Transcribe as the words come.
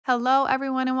Hello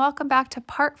everyone and welcome back to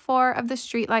part 4 of the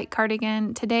Streetlight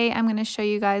Cardigan. Today I'm going to show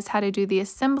you guys how to do the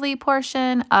assembly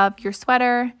portion of your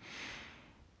sweater.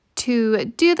 To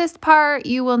do this part,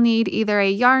 you will need either a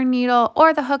yarn needle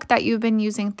or the hook that you've been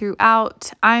using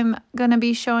throughout. I'm going to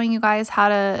be showing you guys how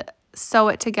to sew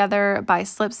it together by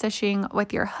slip stitching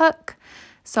with your hook.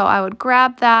 So I would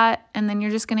grab that and then you're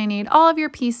just going to need all of your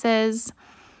pieces.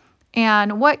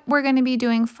 And what we're going to be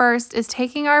doing first is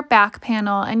taking our back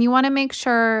panel, and you want to make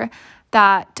sure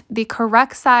that the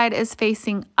correct side is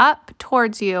facing up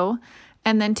towards you,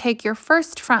 and then take your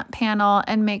first front panel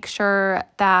and make sure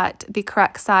that the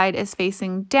correct side is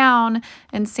facing down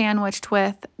and sandwiched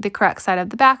with the correct side of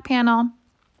the back panel.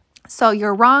 So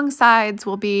your wrong sides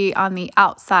will be on the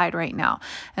outside right now,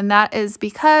 and that is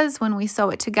because when we sew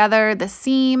it together, the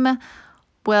seam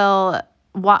will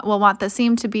want the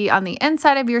seam to be on the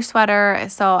inside of your sweater.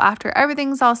 So after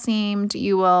everything's all seamed,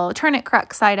 you will turn it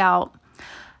correct side out.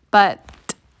 But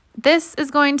this is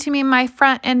going to be my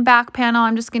front and back panel.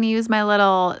 I'm just going to use my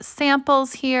little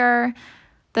samples here.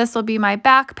 This will be my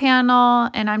back panel,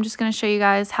 and I'm just going to show you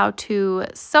guys how to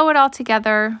sew it all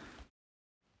together.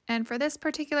 And for this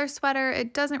particular sweater,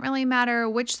 it doesn't really matter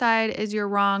which side is your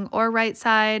wrong or right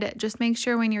side. Just make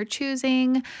sure when you're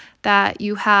choosing that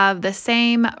you have the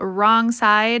same wrong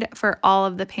side for all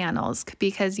of the panels,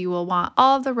 because you will want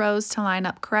all of the rows to line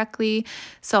up correctly.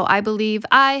 So I believe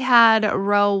I had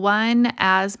row 1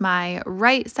 as my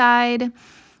right side,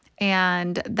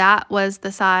 and that was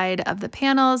the side of the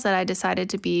panels that I decided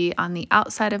to be on the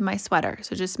outside of my sweater.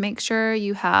 So just make sure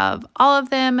you have all of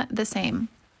them the same.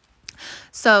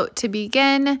 So to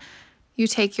begin, you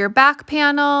take your back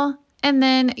panel and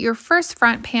then your first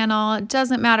front panel, it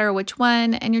doesn't matter which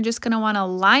one, and you're just going to want to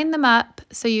line them up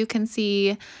so you can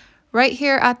see right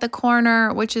here at the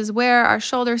corner, which is where our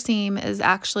shoulder seam is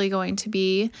actually going to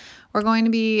be. We're going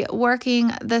to be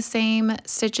working the same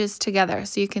stitches together.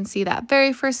 So you can see that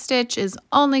very first stitch is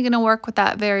only going to work with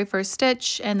that very first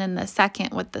stitch, and then the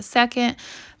second with the second,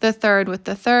 the third with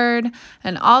the third,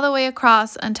 and all the way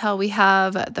across until we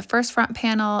have the first front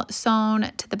panel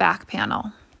sewn to the back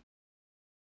panel.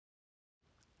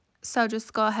 So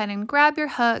just go ahead and grab your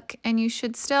hook, and you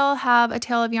should still have a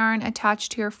tail of yarn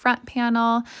attached to your front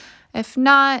panel. If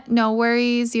not, no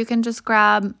worries. You can just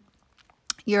grab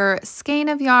your skein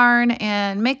of yarn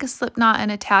and make a slip knot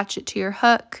and attach it to your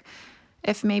hook.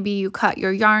 If maybe you cut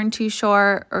your yarn too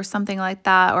short or something like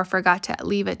that, or forgot to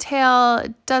leave a tail,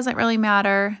 it doesn't really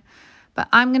matter. But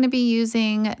I'm going to be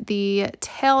using the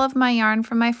tail of my yarn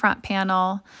from my front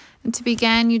panel. And to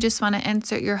begin, you just want to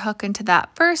insert your hook into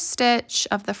that first stitch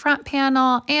of the front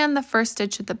panel and the first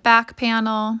stitch of the back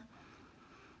panel.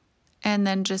 And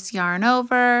then just yarn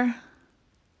over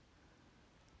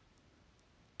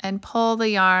and pull the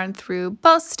yarn through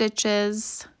both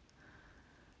stitches.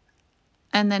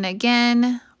 And then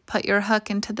again, put your hook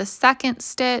into the second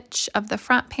stitch of the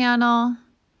front panel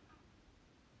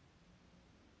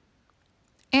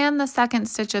and the second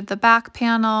stitch of the back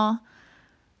panel,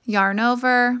 yarn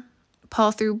over,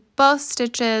 pull through both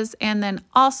stitches, and then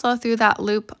also through that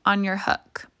loop on your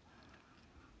hook.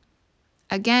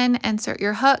 Again, insert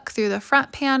your hook through the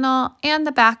front panel and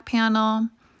the back panel,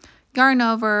 yarn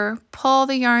over, pull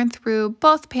the yarn through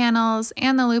both panels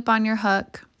and the loop on your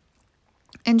hook,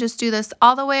 and just do this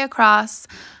all the way across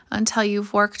until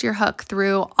you've worked your hook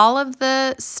through all of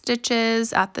the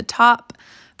stitches at the top,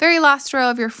 very last row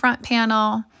of your front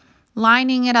panel,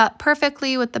 lining it up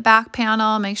perfectly with the back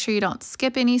panel. Make sure you don't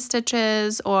skip any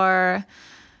stitches or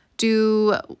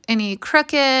do any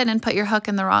crooked and put your hook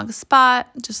in the wrong spot.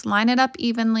 Just line it up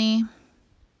evenly.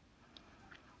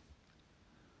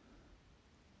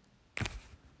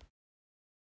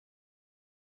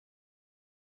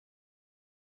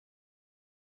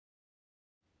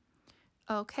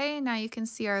 Okay, now you can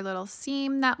see our little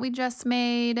seam that we just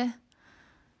made.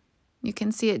 You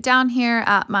can see it down here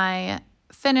at my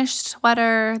finished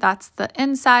sweater. That's the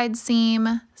inside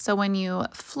seam. So when you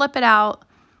flip it out,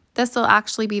 this will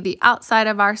actually be the outside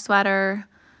of our sweater.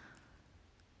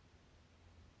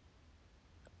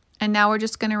 And now we're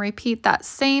just going to repeat that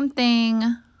same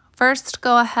thing. First,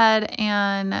 go ahead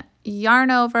and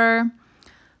yarn over,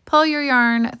 pull your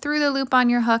yarn through the loop on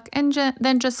your hook, and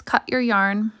then just cut your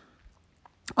yarn.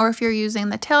 Or if you're using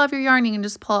the tail of your yarn, you can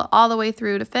just pull it all the way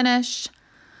through to finish.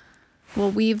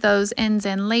 We'll weave those ends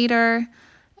in later.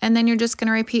 And then you're just going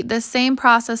to repeat the same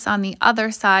process on the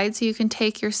other side. So you can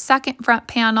take your second front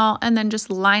panel and then just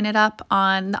line it up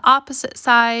on the opposite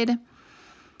side.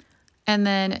 And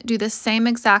then do the same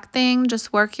exact thing.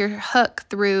 Just work your hook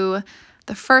through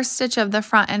the first stitch of the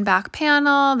front and back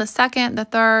panel, the second, the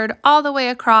third, all the way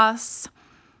across.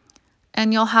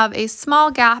 and you'll have a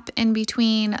small gap in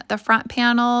between the front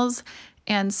panels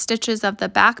and stitches of the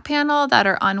back panel that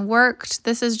are unworked.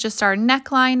 This is just our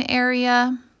neckline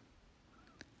area.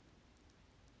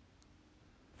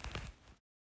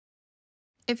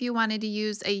 If you wanted to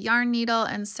use a yarn needle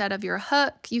instead of your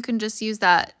hook, you can just use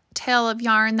that tail of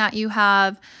yarn that you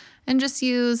have and just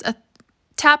use a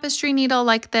tapestry needle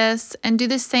like this and do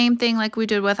the same thing like we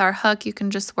did with our hook. You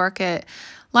can just work it,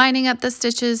 lining up the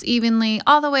stitches evenly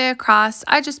all the way across.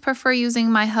 I just prefer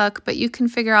using my hook, but you can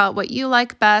figure out what you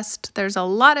like best. There's a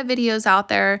lot of videos out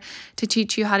there to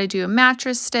teach you how to do a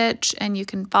mattress stitch, and you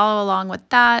can follow along with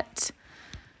that.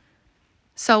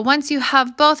 So once you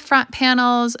have both front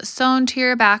panels sewn to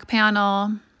your back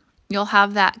panel, you'll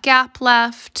have that gap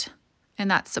left, and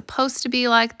that's supposed to be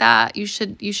like that. You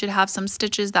should have some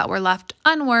stitches that were left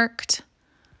unworked.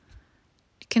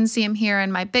 You can see them here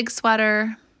in my big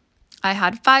sweater. I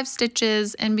had 5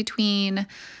 stitches in between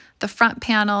the front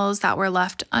panels that were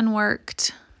left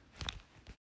unworked.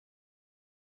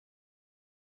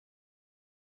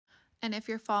 And if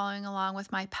you're following along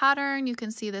with my pattern, you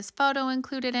can see this photo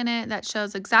included in it that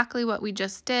shows exactly what we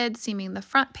just did, seaming the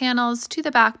front panels to the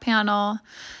back panel.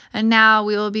 And now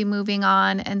we will be moving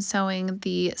on and sewing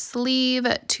the sleeve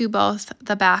to both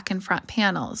the back and front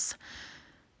panels.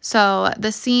 So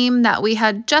the seam that we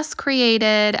had just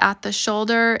created at the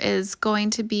shoulder is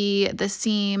going to be the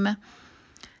seam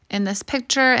in this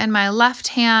picture in my left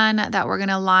hand that we're going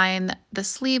to line the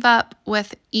sleeve up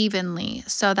with evenly.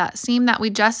 So that seam that we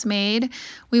just made,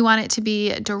 we want it to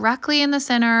be directly in the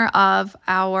center of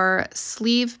our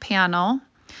sleeve panel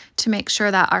to make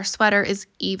sure that our sweater is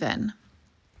even.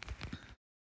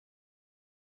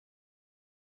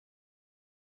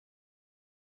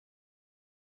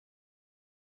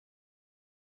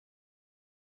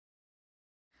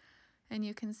 And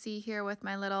you can see here with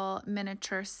my little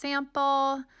miniature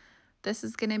sample, this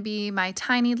is going to be my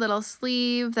tiny little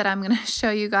sleeve that I'm going to show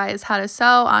you guys how to sew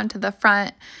onto the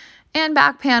front and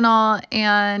back panel.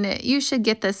 And you should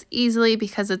get this easily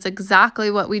because it's exactly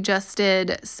what we just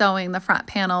did, sewing the front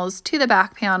panels to the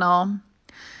back panel.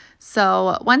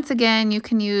 So once again, you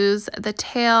can use the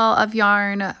tail of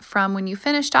yarn from when you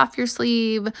finished off your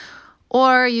sleeve,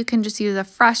 or you can just use a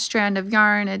fresh strand of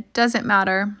yarn. It doesn't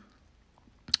matter.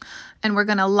 And we're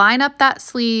going to line up that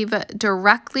sleeve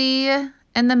directly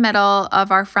in the middle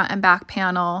of our front and back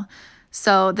panel.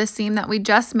 So the seam that we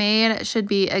just made should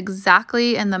be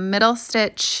exactly in the middle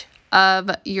stitch of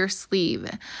your sleeve.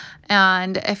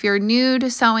 And if you're new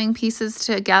to sewing pieces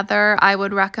together, I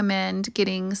would recommend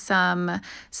getting some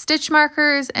stitch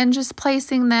markers and just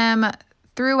placing them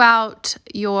throughout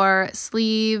your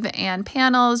sleeve and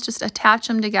panels. Just attach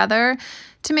them together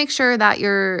to make sure that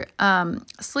your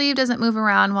sleeve doesn't move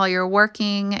around while you're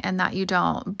working and that you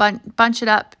don't bunch it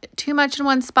up too much in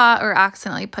one spot or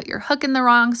accidentally put your hook in the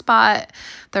wrong spot.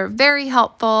 They're very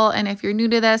helpful, and if you're new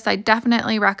to this, I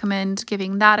definitely recommend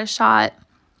giving that a shot.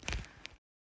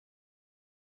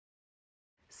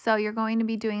 So you're going to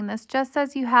be doing this just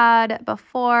as you had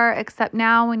before, except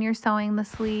now when you're sewing the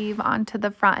sleeve onto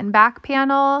the front and back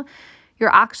panel,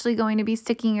 you're actually going to be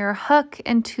sticking your hook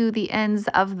into the ends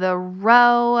of the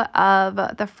row of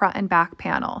the front and back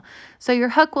panel. So your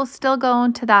hook will still go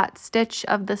into that stitch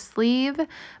of the sleeve,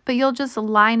 but you'll just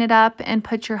line it up and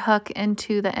put your hook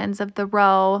into the ends of the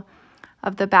row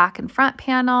of the back and front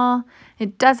panel.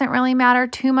 It doesn't really matter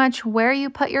too much where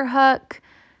you put your hook.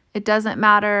 It doesn't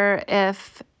matter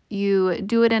if you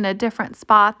do it in a different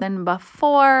spot than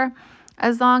before,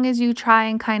 as long as you try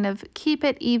and kind of keep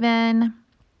it even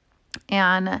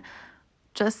and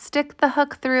just stick the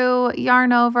hook through,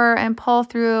 yarn over and pull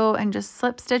through and just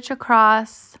slip stitch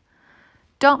across.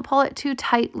 Don't pull it too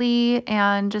tightly,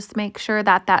 and just make sure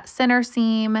that that center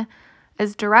seam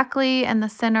is directly in the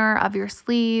center of your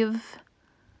sleeve.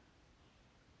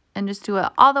 And just do it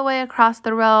all the way across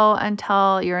the row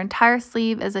until your entire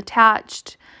sleeve is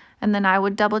attached. And then I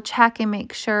would double check and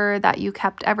make sure that you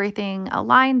kept everything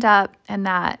aligned up and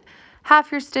that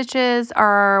half your stitches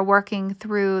are working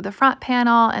through the front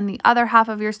panel and the other half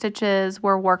of your stitches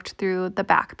were worked through the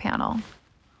back panel.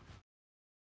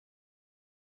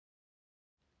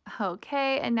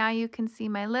 Okay, and now you can see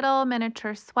my little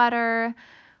miniature sweater.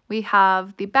 We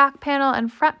have the back panel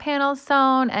and front panel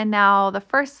sewn, and now the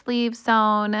first sleeve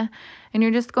sewn. And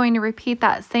you're just going to repeat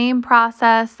that same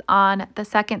process on the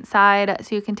second side.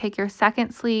 So you can take your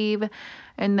second sleeve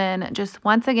and then just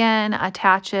once again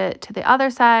attach it to the other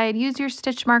side. Use your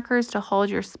stitch markers to hold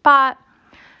your spot,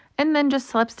 and then just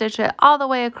slip stitch it all the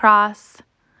way across.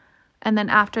 And then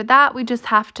after that, we just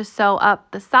have to sew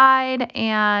up the side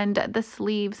and the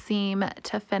sleeve seam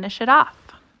to finish it off.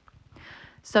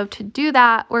 So to do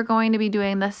that, we're going to be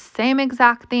doing the same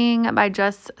exact thing by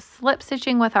just slip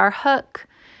stitching with our hook.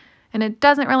 And it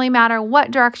doesn't really matter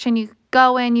what direction you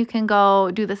go in. You can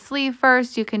go do the sleeve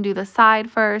first, you can do the side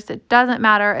first. It doesn't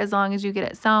matter as long as you get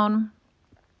it sewn.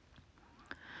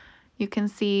 You can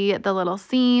see the little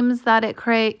seams that it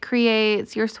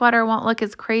creates. Your sweater won't look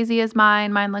as crazy as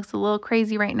mine. Mine looks a little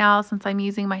crazy right now since I'm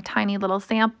using my tiny little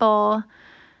sample.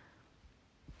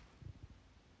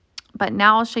 But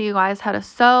now I'll show you guys how to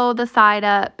sew the side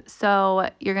up. So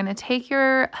you're going to take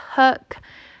your hook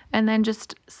and then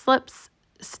just slip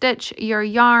stitch your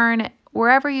yarn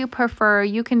wherever you prefer.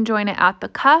 You can join it at the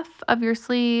cuff of your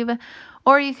sleeve,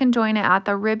 or you can join it at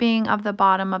the ribbing of the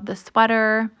bottom of the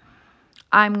sweater.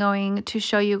 I'm going to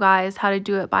show you guys how to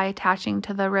do it by attaching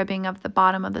to the ribbing of the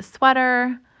bottom of the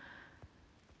sweater.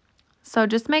 So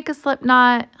just make a slip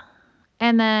knot,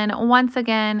 and then once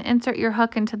again insert your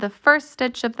hook into the first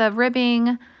stitch of the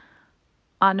ribbing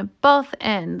on both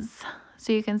ends.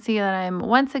 So you can see that I'm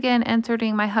once again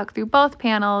inserting my hook through both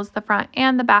panels, the front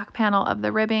and the back panel of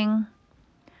the ribbing,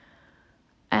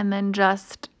 and then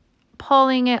just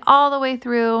pulling it all the way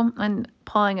through and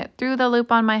pulling it through the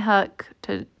loop on my hook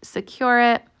to secure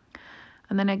it.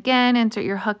 And then again, insert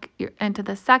your hook into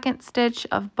the second stitch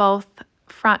of both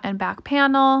front and back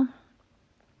panel.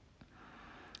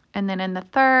 And then in the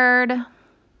third.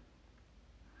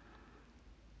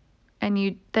 And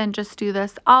you then just do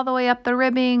this all the way up the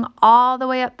ribbing, all the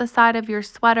way up the side of your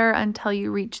sweater until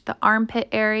you reach the armpit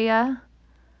area.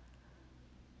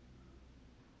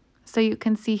 So you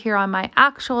can see here on my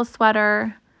actual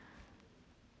sweater,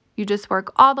 you just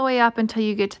work all the way up until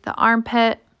you get to the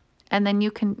armpit, and then you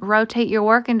can rotate your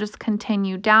work and just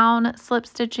continue down, slip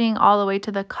stitching all the way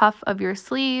to the cuff of your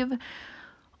sleeve.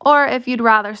 Or if you'd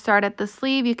rather start at the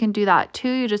sleeve, you can do that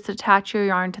too. You just attach your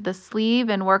yarn to the sleeve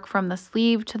and work from the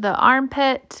sleeve to the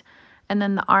armpit, and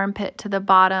then the armpit to the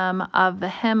bottom of the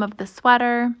hem of the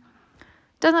sweater.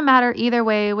 Doesn't matter either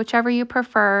way, whichever you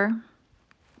prefer.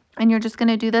 And you're just going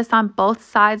to do this on both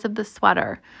sides of the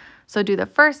sweater. So do the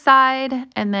first side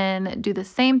and then do the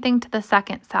same thing to the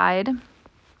second side.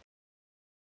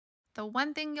 The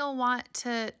one thing you'll want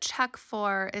to check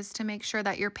for is to make sure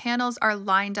that your panels are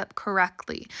lined up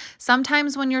correctly.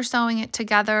 Sometimes when you're sewing it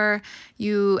together,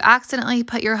 you accidentally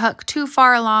put your hook too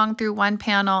far along through one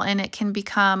panel and it can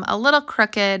become a little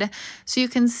crooked. So you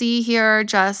can see here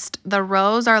just the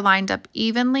rows are lined up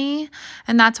evenly,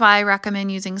 and that's why I recommend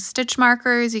using stitch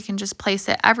markers. You can just place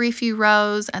it every few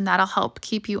rows and that'll help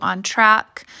keep you on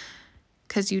track,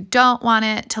 because you don't want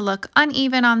it to look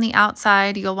uneven on the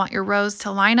outside. You'll want your rows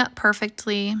to line up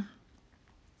perfectly.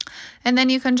 And then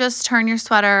you can just turn your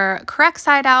sweater correct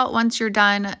side out once you're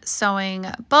done sewing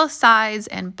both sides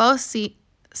and both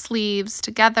sleeves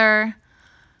together.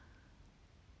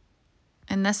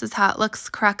 And this is how it looks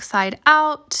correct side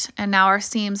out. And now our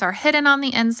seams are hidden on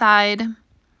the inside.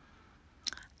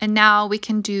 And now we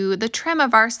can do the trim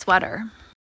of our sweater.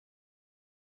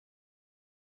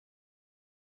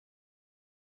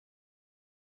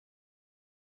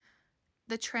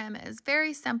 The trim is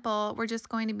very simple. We're just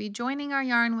going to be joining our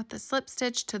yarn with the slip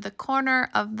stitch to the corner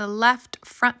of the left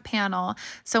front panel.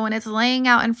 So when it's laying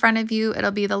out in front of you,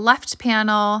 it'll be the left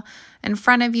panel in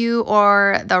front of you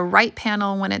or the right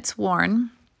panel when it's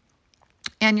worn.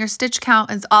 And your stitch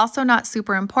count is also not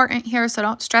super important here, so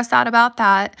don't stress out about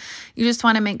that. You just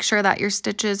want to make sure that your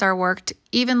stitches are worked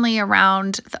evenly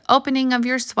around the opening of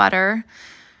your sweater.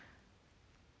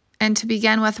 And to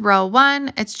begin with row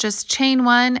 1, it's just chain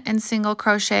 1 and single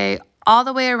crochet all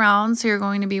the way around. So you're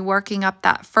going to be working up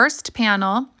that first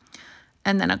panel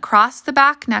and then across the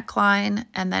back neckline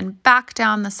and then back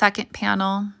down the second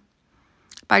panel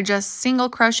by just single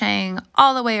crocheting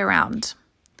all the way around.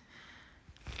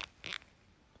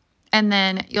 And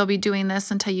then you'll be doing this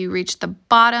until you reach the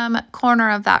bottom corner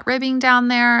of that ribbing down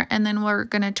there. And then we're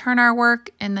going to turn our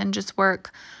work and then just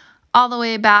work all the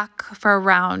way back for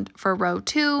row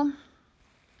 2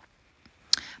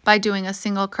 by doing a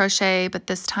single crochet, but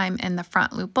this time in the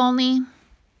front loop only.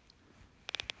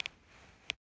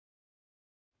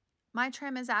 My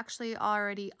trim is actually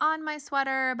already on my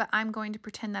sweater, but I'm going to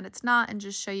pretend that it's not and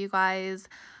just show you guys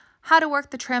how to work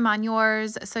the trim on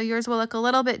yours. So yours will look a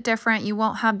little bit different. You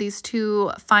won't have these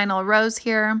 2 final rows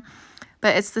here,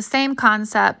 but it's the same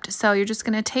concept. So you're just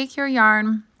going to take your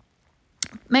yarn,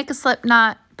 make a slip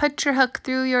knot, put your hook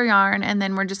through your yarn, and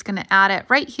then we're just going to add it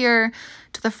right here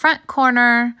to the front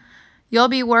corner. You'll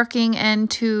be working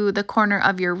into the corner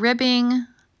of your ribbing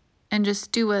and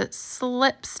just do a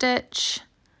slip stitch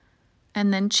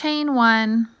and then chain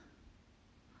 1.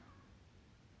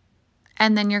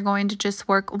 and then you're going to just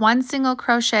work 1 single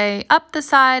crochet up the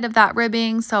side of that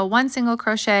ribbing. So 1 single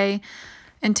crochet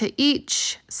into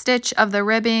each stitch of the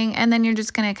ribbing, and then you're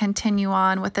just going to continue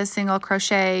on with a single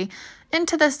crochet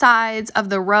into the sides of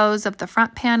the rows of the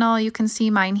front panel. You can see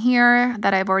mine here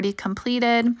that I've already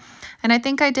completed, and I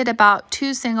think I did about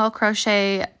 2 single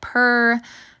crochet per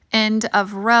end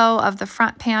of row of the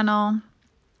front panel.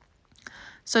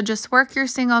 So just work your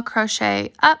single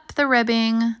crochet up the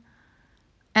ribbing,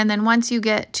 and then once you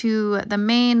get to the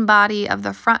main body of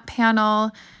the front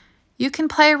panel, you can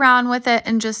play around with it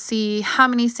and just see how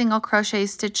many single crochet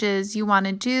stitches you want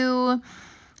to do.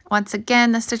 Once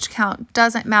again, the stitch count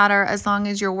doesn't matter as long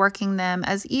as you're working them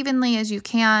as evenly as you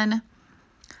can.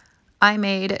 I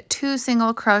made 2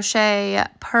 single crochet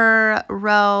per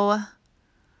row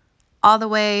all the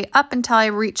way up until I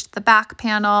reached the back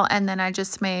panel, and then I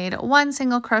just made 1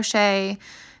 single crochet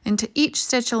into each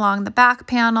stitch along the back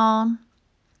panel,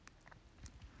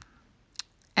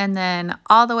 and then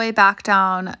all the way back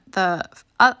down the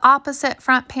opposite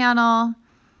front panel.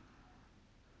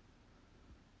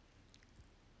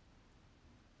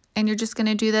 And you're just going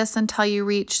to do this until you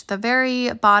reach the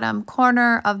very bottom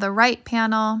corner of the right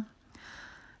panel.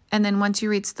 And then once you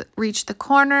reach the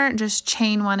corner, just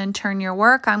chain 1 and turn your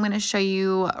work. I'm going to show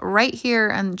you right here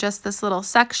in just this little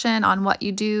section on what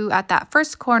you do at that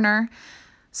first corner.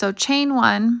 So chain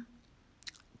 1,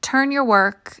 turn your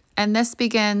work, and this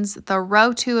begins the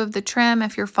row 2 of the trim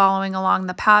if you're following along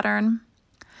the pattern.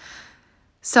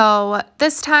 So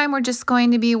this time we're just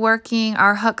going to be working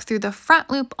our hook through the front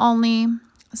loop only.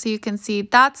 So you can see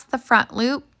that's the front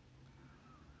loop.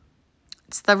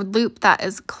 It's the loop that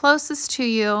is closest to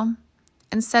you.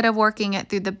 Instead of working it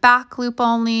through the back loop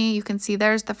only, you can see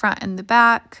there's the front and the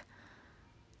back.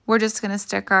 We're just going to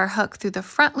stick our hook through the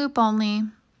front loop only,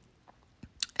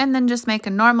 and then just make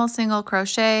a normal single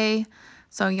crochet.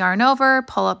 So yarn over,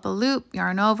 pull up a loop,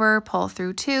 yarn over, pull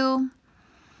through 2,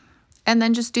 and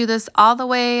then just do this all the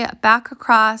way back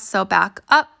across. So back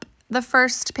up the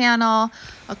first panel,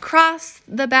 across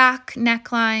the back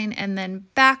neckline, and then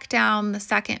back down the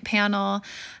second panel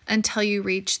until you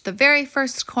reach the very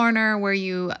first corner where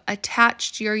you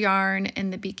attached your yarn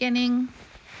in the beginning.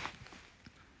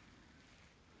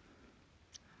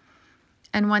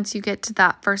 And once you get to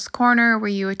that first corner where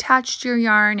you attached your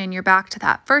yarn and you're back to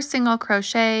that first single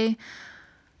crochet,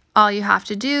 all you have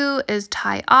to do is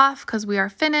tie off because we are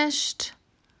finished.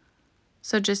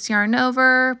 So just yarn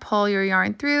over, pull your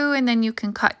yarn through, and then you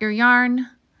can cut your yarn.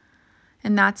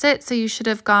 And that's it. So you should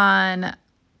have gone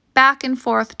back and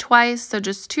forth twice. So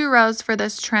just 2 rows for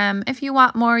this trim. If you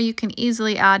want more, you can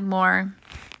easily add more.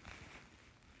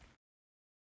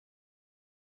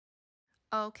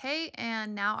 Okay,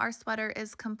 and now our sweater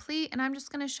is complete, and I'm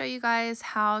just going to show you guys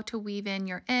how to weave in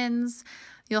your ends.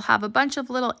 You'll have a bunch of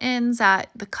little ends at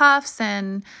the cuffs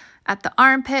and at the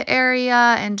armpit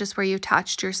area and just where you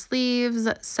attached your sleeves.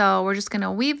 So we're just going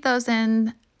to weave those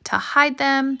in to hide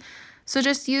them. So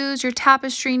just use your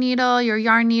tapestry needle, your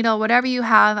yarn needle, whatever you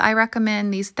have. I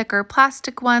recommend these thicker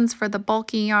plastic ones for the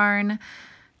bulky yarn.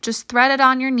 Just thread it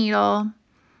on your needle,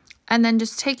 and then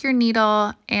just take your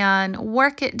needle and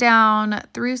work it down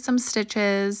through some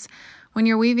stitches. When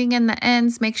you're weaving in the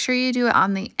ends, make sure you do it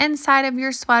on the inside of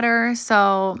your sweater.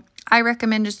 So I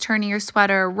recommend just turning your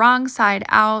sweater wrong side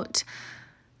out.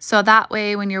 So that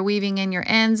way when you're weaving in your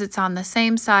ends, it's on the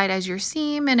same side as your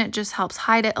seam, and it just helps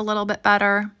hide it a little bit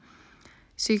better.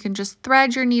 So you can just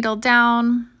thread your needle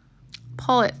down,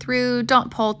 pull it through.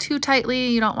 Don't pull too tightly.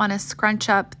 You don't want to scrunch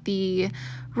up the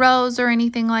rows or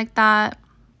anything like that.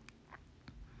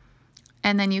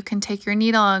 And then you can take your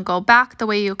needle and go back the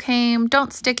way you came.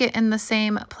 Don't stick it in the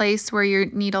same place where your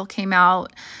needle came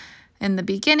out in the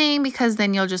beginning, because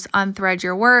then you'll just unthread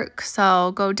your work.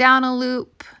 So go down a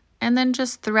loop and then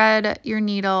just thread your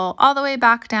needle all the way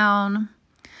back down.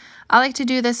 I like to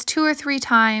do this 2 or 3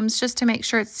 times just to make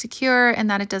sure it's secure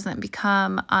and that it doesn't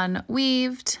become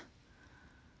unweaved.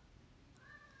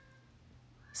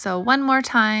 So one more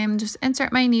time, just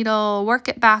insert my needle, work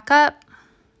it back up,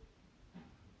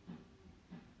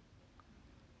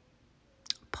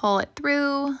 pull it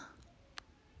through,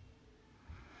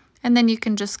 and then you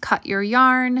can just cut your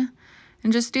yarn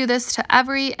and just do this to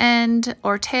every end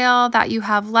or tail that you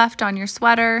have left on your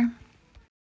sweater.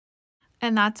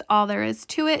 And that's all there is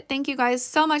to it. Thank you guys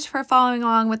so much for following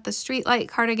along with the Streetlight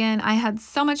cardigan. I had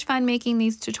so much fun making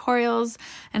these tutorials,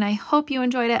 and I hope you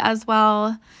enjoyed it as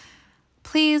well.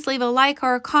 Please leave a like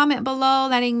or a comment below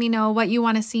letting me know what you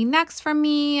want to see next from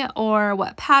me or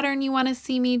what pattern you want to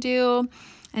see me do.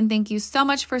 And thank you so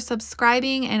much for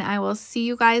subscribing, and I will see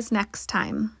you guys next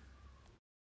time.